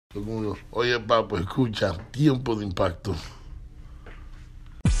Todo el mundo, oye, papo, escucha, tiempo de impacto.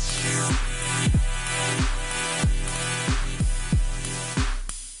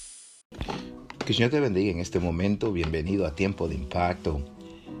 Que el Señor te bendiga en este momento. Bienvenido a Tiempo de Impacto.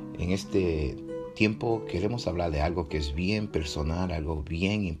 En este tiempo queremos hablar de algo que es bien personal, algo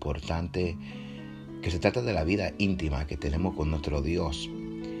bien importante, que se trata de la vida íntima que tenemos con nuestro Dios.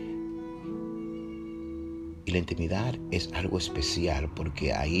 Y la intimidad es algo especial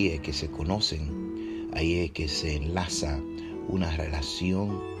porque ahí es que se conocen, ahí es que se enlaza una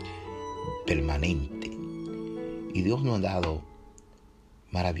relación permanente. Y Dios nos ha dado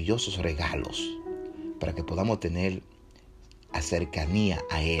maravillosos regalos para que podamos tener cercanía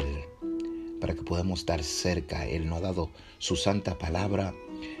a Él, para que podamos estar cerca a Él. Nos ha dado su santa palabra,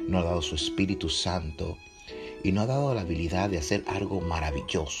 nos ha dado su Espíritu Santo y nos ha dado la habilidad de hacer algo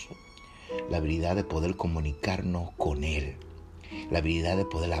maravilloso, la habilidad de poder comunicarnos con Él, la habilidad de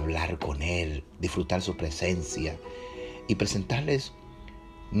poder hablar con Él, disfrutar su presencia y presentarles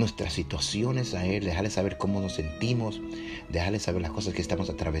nuestras situaciones a Él, dejarle saber cómo nos sentimos, dejarle saber las cosas que estamos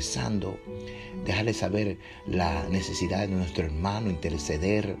atravesando, dejarle saber la necesidad de nuestro hermano,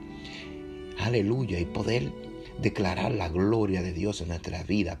 interceder, aleluya, y poder declarar la gloria de Dios en nuestra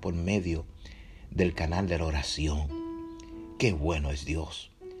vida por medio del canal de la oración. Qué bueno es Dios,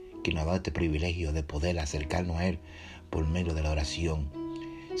 que nos ha dado este privilegio de poder acercarnos a Él por medio de la oración.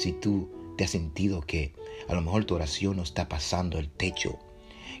 Si tú te has sentido que a lo mejor tu oración no está pasando el techo,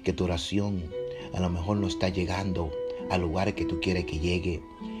 que tu oración a lo mejor no está llegando al lugar que tú quieres que llegue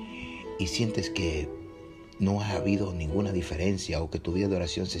y sientes que no ha habido ninguna diferencia o que tu vida de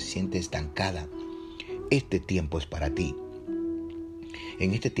oración se siente estancada, este tiempo es para ti.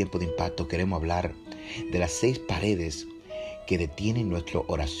 En este tiempo de impacto queremos hablar de las 6 paredes que detienen nuestra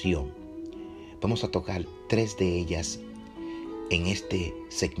oración. Vamos a tocar 3 de ellas en este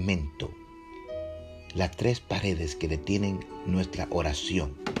segmento. Las 3 paredes que detienen nuestra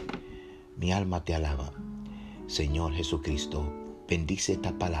oración. Mi alma te alaba. Señor Jesucristo, bendice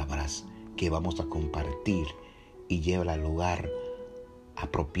estas palabras que vamos a compartir y llévala al lugar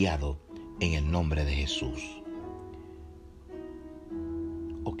apropiado en el nombre de Jesús.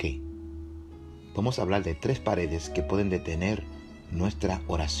 Ok, vamos a hablar de 3 paredes que pueden detener nuestra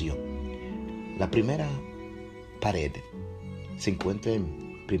oración. La primera pared se encuentra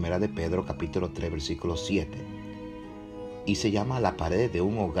en 1 de Pedro capítulo 3 versículo 7 y se llama la pared de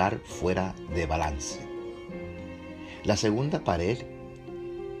un hogar fuera de balance. La segunda pared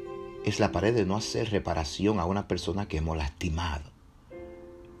es la pared de no hacer reparación a una persona que hemos lastimado.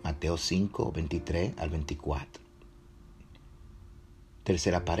 Mateo 5, 23 al 24.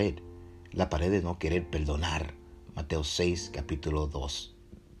 Tercera pared, la pared de no querer perdonar. Mateo 6, capítulo 2.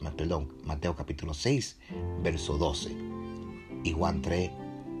 Mateo capítulo 6, verso 12. Y Juan 3,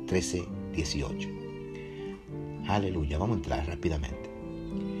 13, 18. Aleluya, vamos a entrar rápidamente.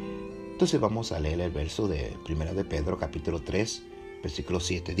 Entonces vamos a leer el verso de 1 de Pedro capítulo 3, versículo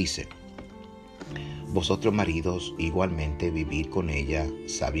 7. Dice: Vosotros maridos igualmente vivid con ella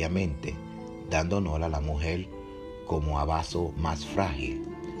sabiamente, dando honor a la mujer como a vaso más frágil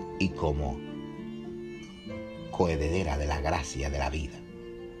y como coheredera de la gracia de la vida,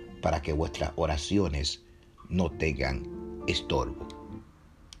 para que vuestras oraciones no tengan estorbo.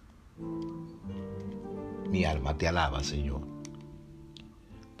 Mi alma te alaba, Señor.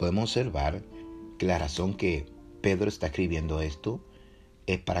 Podemos observar que la razón que Pedro está escribiendo esto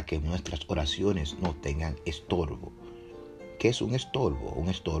es para que nuestras oraciones no tengan estorbo. ¿Qué es un estorbo? Un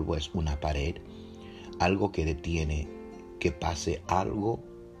estorbo es una pared, algo que detiene que pase algo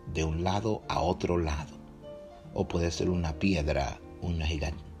de un lado a otro lado. O puede ser una piedra, una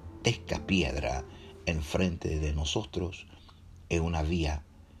gigantesca piedra enfrente de nosotros en una vía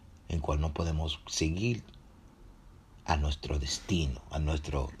en cual no podemos seguir a nuestro destino, a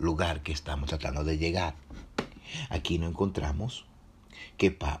nuestro lugar que estamos tratando de llegar. Aquí no encontramos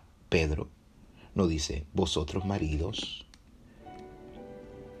que Pedro nos dice: vosotros maridos,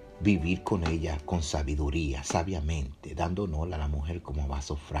 vivir con ella con sabiduría, sabiamente, dando honor a la mujer como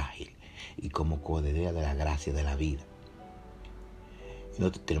vaso frágil y como coheredera de la gracia de la vida.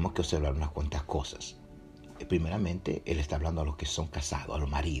 Nosotros tenemos que observar unas cuantas cosas. Primeramente, él está hablando a los que son casados, a los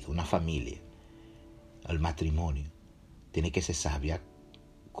maridos, una familia, al matrimonio. Tiene que ser sabia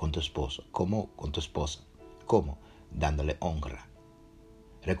con tu esposo. ¿Cómo? Con tu esposa. ¿Cómo? Dándole honra,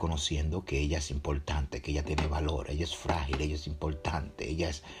 reconociendo que ella es importante, que ella tiene valor, ella es frágil, ella es importante, ella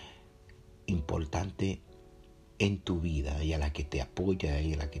es importante en tu vida. Ella es la que te apoya,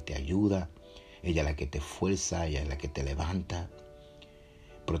 ella es la que te ayuda, ella es la que te fuerza, ella es la que te levanta.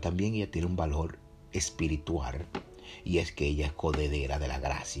 Pero también ella tiene un valor espiritual y es que ella es coheredera de la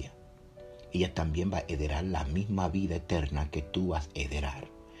gracia. Ella también va a heredar la misma vida eterna que tú vas a heredar.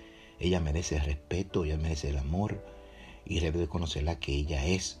 Ella merece el respeto, ella merece el amor, y debe de conocerla que ella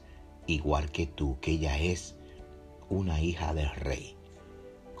es igual que tú, que ella es una hija del rey,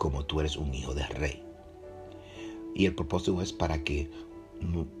 como tú eres un hijo del rey. Y el propósito es para que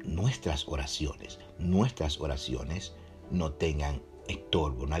nuestras oraciones no tengan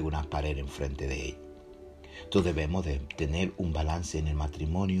estorbo, no hay una pared enfrente de ellas. Entonces debemos de tener un balance en el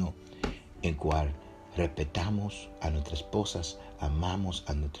matrimonio en cual respetamos a nuestras esposas, amamos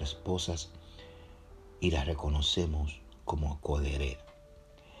a nuestras esposas y las reconocemos como coheredera.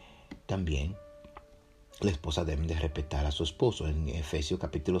 También la esposa debe de respetar a su esposo. En Efesios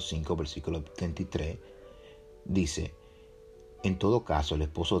capítulo 5, versículo 33 dice: en todo caso, el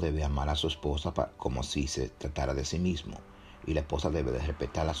esposo debe amar a su esposa como si se tratara de sí mismo, y la esposa debe de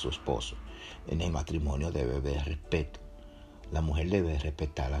respetar a su esposo. En el matrimonio debe haber respeto. La mujer debe de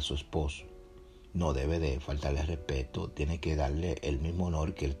respetar a su esposo. No debe de faltarle respeto, tiene que darle el mismo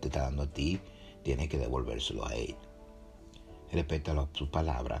honor que él te está dando a ti, tiene que devolvérselo a él. Respeta su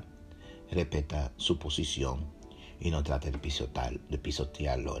palabra, respeta su posición y no trate de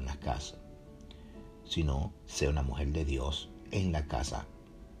pisotearlo en la casa, sino sea una mujer de Dios en la casa,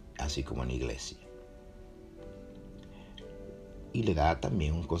 así como en la iglesia. Y le da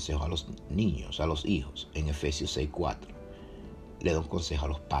también un consejo a los niños, a los hijos, en Efesios 6:4. Le da un consejo a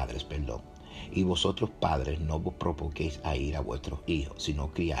los padres, y vosotros padres no vos provoquéis a ira a vuestros hijos,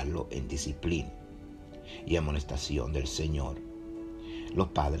 sino criarlos en disciplina y amonestación del Señor. Los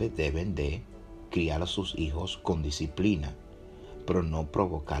padres deben de criar a sus hijos con disciplina, pero no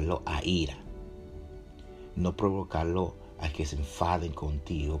provocarlo a ira, no provocarlo a que se enfaden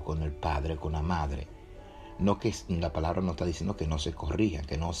contigo, con el padre, con la madre. No, que la palabra no está diciendo que no se corrijan,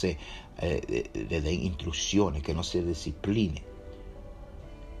 que no se le den instrucciones, que no se discipline,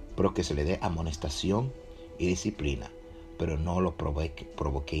 pero que se le dé amonestación y disciplina, pero no lo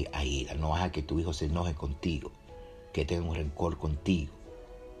provoque a ira. No haga que tu hijo se enoje contigo, que tenga un rencor contigo.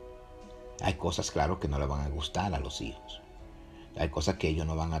 Hay cosas, claro, que no le van a gustar a los hijos. Hay cosas que ellos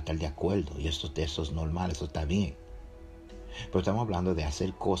no van a estar de acuerdo, y eso es normal, eso está bien. Pero estamos hablando de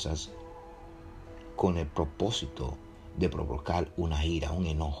hacer cosas con el propósito de provocar una ira, un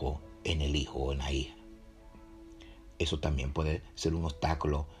enojo en el hijo o en la hija. Eso también puede ser un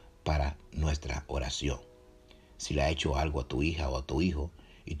obstáculo para nuestra oración. Si le ha hecho algo a tu hija o a tu hijo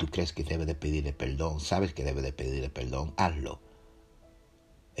y tú crees que debe de pedirle perdón, sabes que debe de pedirle perdón, hazlo.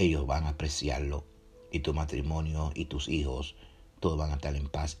 Ellos van a apreciarlo y tu matrimonio y tus hijos, todos van a estar en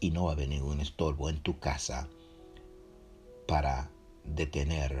paz y no va a venir un estorbo en tu casa para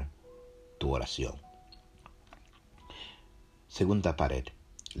detener tu oración. Segunda pared,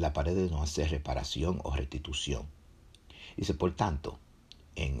 la pared de no hacer reparación o restitución. Dice, por tanto,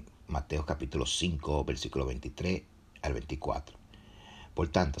 en Mateo capítulo 5, versículo 23 al 24. Por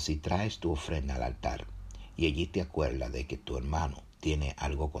tanto, si traes tu ofrenda al altar y allí te acuerdas de que tu hermano tiene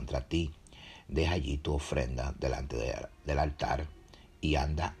algo contra ti, deja allí tu ofrenda delante del altar y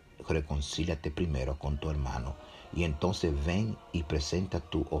anda, reconcíliate primero con tu hermano y entonces ven y presenta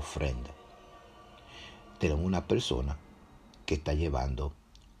tu ofrenda. Tenemos una persona que está llevando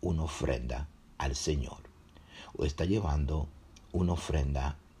una ofrenda al Señor o está llevando una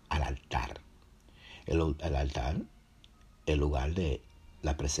ofrenda al altar. El altar, el lugar de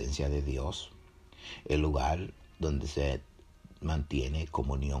la presencia de Dios, el lugar donde se mantiene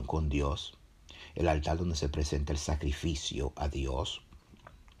comunión con Dios, el altar donde se presenta el sacrificio a Dios.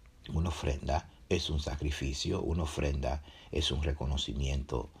 Una ofrenda es un sacrificio, una ofrenda es un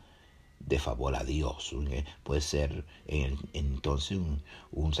reconocimiento de favor a Dios. Puede ser entonces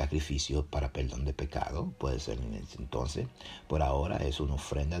un sacrificio para perdón de pecado, puede ser en ese entonces. Por ahora es una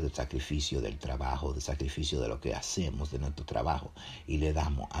ofrenda de sacrificio del trabajo, de sacrificio de lo que hacemos, de nuestro trabajo, y le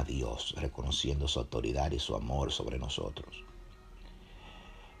damos a Dios, reconociendo su autoridad y su amor sobre nosotros.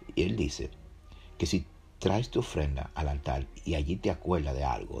 Y Él dice que si traes tu ofrenda al altar y allí te acuerdas de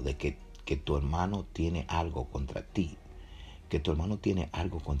algo, de que tu hermano tiene algo contra ti,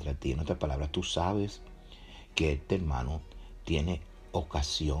 en otras palabras, tú sabes que este hermano tiene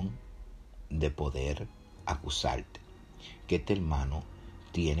ocasión de poder acusarte, que este hermano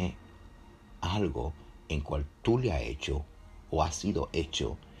tiene algo en cual tú le has hecho o ha sido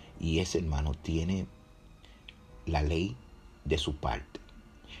hecho, y ese hermano tiene la ley de su parte.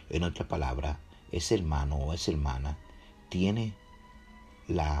 En otras palabras, ese hermano o esa hermana tiene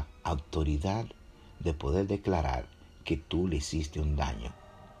la autoridad de poder declarar que tú le hiciste un daño,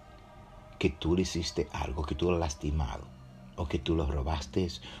 que tú le hiciste algo, que tú lo has lastimado, o que tú lo robaste,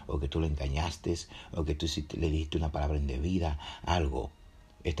 o que tú lo engañaste, o que tú le diste una palabra indebida, algo.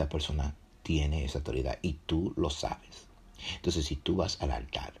 Esta persona tiene esa autoridad y tú lo sabes. Entonces, si tú vas al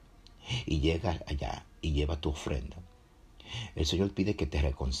altar y llegas allá y llevas tu ofrenda, el Señor pide que te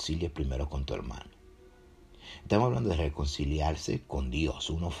reconcilies primero con tu hermano. Estamos hablando de reconciliarse con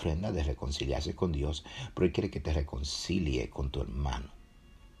Dios, una ofrenda de reconciliarse con Dios, pero Él quiere que te reconcilie con tu hermano.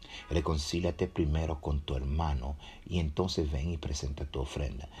 Reconcíliate primero con tu hermano y entonces ven y presenta tu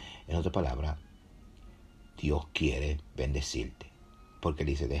ofrenda. En otras palabras, Dios quiere bendecirte, porque Él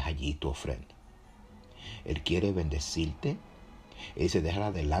dice, deja allí tu ofrenda. Él quiere bendecirte. Él dice,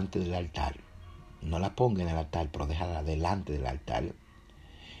 déjala delante del altar. No la ponga en el altar, pero déjala delante del altar.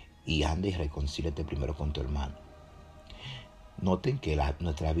 Y anda y reconcíliate primero con tu hermano. Noten que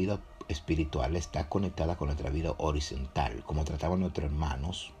nuestra vida espiritual está conectada con nuestra vida horizontal. Como tratamos a nuestros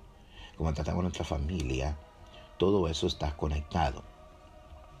hermanos, como tratamos a nuestra familia, todo eso está conectado.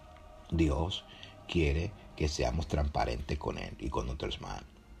 Dios quiere que seamos transparentes con Él y con nuestros hermanos.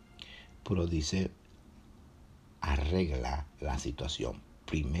 Pero dice, arregla la situación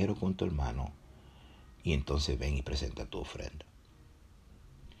primero con tu hermano y entonces ven y presenta tu ofrenda.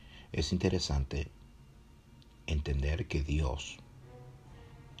 Es interesante entender que Dios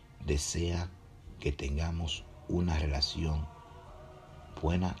desea que tengamos una relación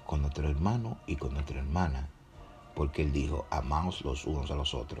buena con nuestro hermano y con nuestra hermana, porque Él dijo, amaos los unos a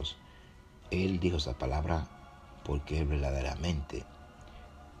los otros. Él dijo esa palabra porque Él verdaderamente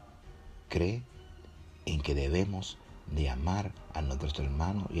cree en que debemos de amar a nuestros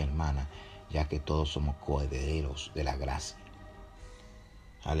hermanos y hermanas, ya que todos somos coherederos de la gracia.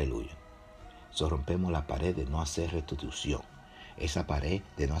 Aleluya. Rompemos la pared de no hacer restitución, esa pared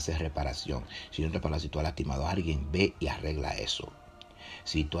de no hacer reparación. Si no reparas, si tú has lastimado a alguien, ve y arregla eso.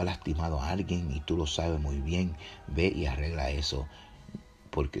 Si tú has lastimado a alguien y tú lo sabes muy bien, ve y arregla eso.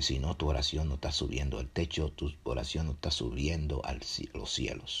 Porque si no, tu oración no está subiendo al techo, tu oración no está subiendo a los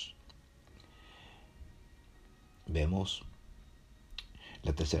cielos. Vemos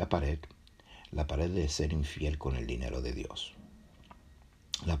la tercera pared, la pared de ser infiel con el dinero de Dios.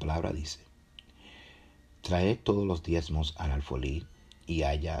 La palabra dice, traed todos los diezmos al alfolí y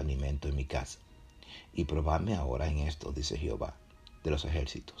haya alimento en mi casa. Y probadme ahora en esto, dice Jehová de los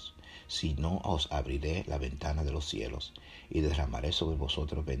ejércitos, si no os abriré la ventana de los cielos y derramaré sobre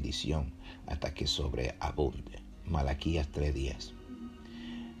vosotros bendición hasta que sobreabunde. Malaquías 3:10.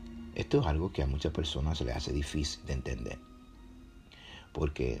 Esto es algo que a muchas personas se les hace difícil de entender,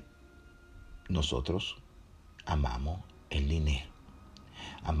 porque nosotros amamos el dinero,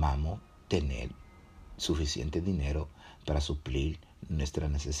 amamos tener suficiente dinero para suplir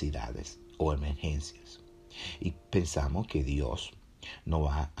nuestras necesidades o emergencias. Y pensamos que Dios no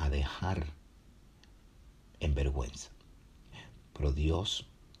va a dejar en vergüenza. Pero Dios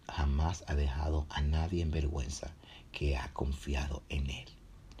jamás ha dejado a nadie en vergüenza que ha confiado en Él.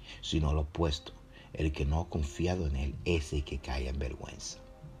 Sino lo opuesto, el que no ha confiado en Él es el que cae en vergüenza.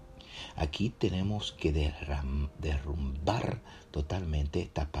 Aquí tenemos que derrumbar totalmente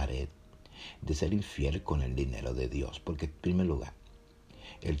esta pared de ser infiel con el dinero de Dios. Porque en primer lugar,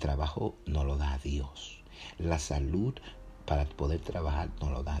 el trabajo no lo da Dios. La salud para poder trabajar no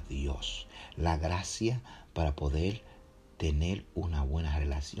lo da Dios. La gracia para poder tener una buena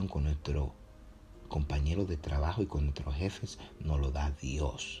relación con nuestro compañero de trabajo y con nuestros jefes no lo da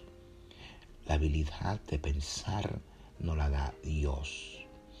Dios. La habilidad de pensar no la da Dios.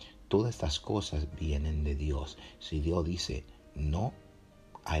 Todas estas cosas vienen de Dios. Si Dios dice no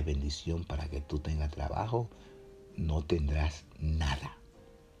hay bendición para que tú tengas trabajo, no tendrás nada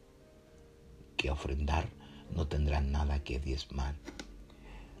que ofrendar, no tendrás nada que diezmar.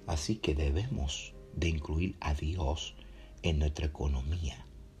 Así que debemos de incluir a Dios en nuestra economía.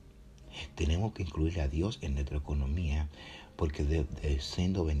 Tenemos que incluir a Dios en nuestra economía porque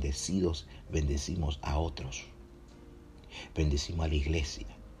siendo bendecidos, bendecimos a otros. Bendecimos a la iglesia,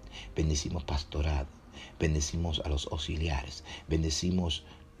 bendecimos pastorado, bendecimos a los auxiliares, bendecimos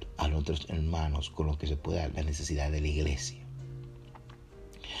a nuestros hermanos con lo que se pueda la necesidad de la iglesia.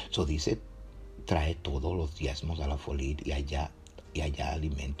 Dice, trae todos los diezmos a la alfolí y allá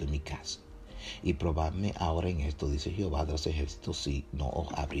alimento en mi casa. Y probadme ahora en esto, dice Jehová de los ejércitos, si no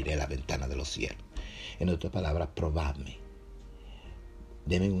os abriré la ventana de los cielos. En otras palabras, probadme.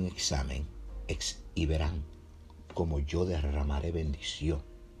 Denme un examen y verán cómo yo derramaré bendición.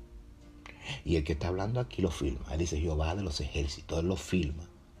 Y el que está hablando aquí lo firma. Él dice Jehová de los ejércitos, él lo firma.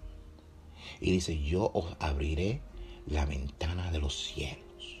 Y dice, yo os abriré la ventana de los cielos.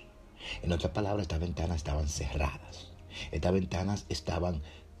 En otras palabras, estas ventanas estaban cerradas. Estas ventanas estaban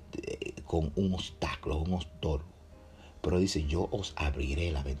con un obstáculo, un estorbo. Pero dice, yo os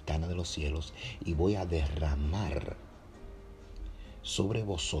abriré la ventana de los cielos y voy a derramar sobre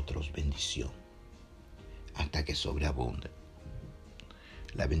vosotros bendición hasta que sobreabunde.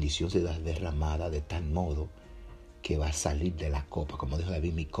 La bendición se da derramada de tal modo que va a salir de la copa. Como dijo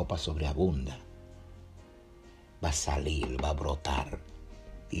David, mi copa sobreabunda. Va a salir, va a brotar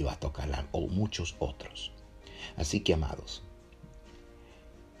y va a tocar o muchos otros. Así que, amados,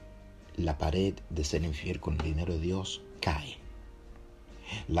 la pared de ser infiel con el dinero de Dios cae.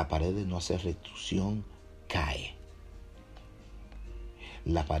 La pared de no hacer restitución cae.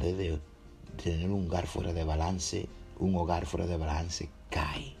 La pared de tener un hogar fuera de balance,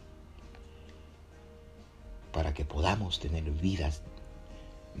 cae. Para que podamos tener vidas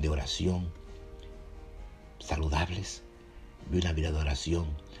de oración saludables y una vida de oración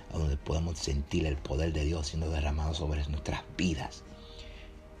donde podamos sentir el poder de Dios siendo derramado sobre nuestras vidas.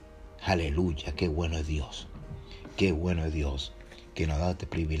 Aleluya, qué bueno es Dios. Qué bueno es Dios que nos da este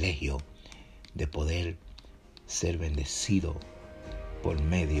privilegio de poder ser bendecido por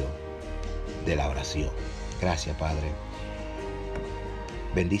medio de la oración. Gracias, Padre.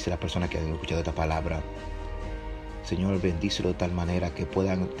 Bendice a las personas que han escuchado esta palabra. Señor, bendícelo de tal manera que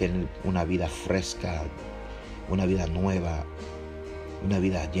puedan tener una vida fresca, una vida nueva, una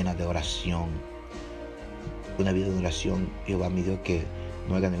vida llena de oración. Una vida de oración, Jehová mi Dios, que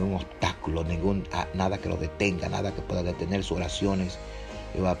no haya ningún obstáculo, nada que lo detenga, nada que pueda detener sus oraciones.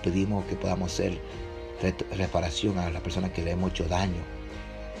 Jehová, pedimos que podamos hacer reparación a las personas que le hemos hecho daño,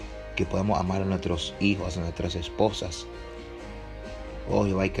 que podamos amar a nuestros hijos, a nuestras esposas. Oh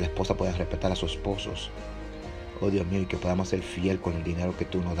Jehová, y que la esposa pueda respetar a sus esposos. Oh Dios mío, y que podamos ser fiel con el dinero que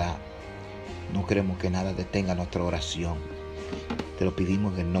tú nos das. No queremos que nada detenga nuestra oración. Te lo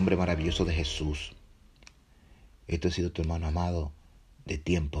pedimos en el nombre maravilloso de Jesús. Esto ha sido tu hermano amado de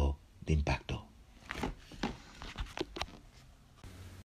Tiempo de Impacto.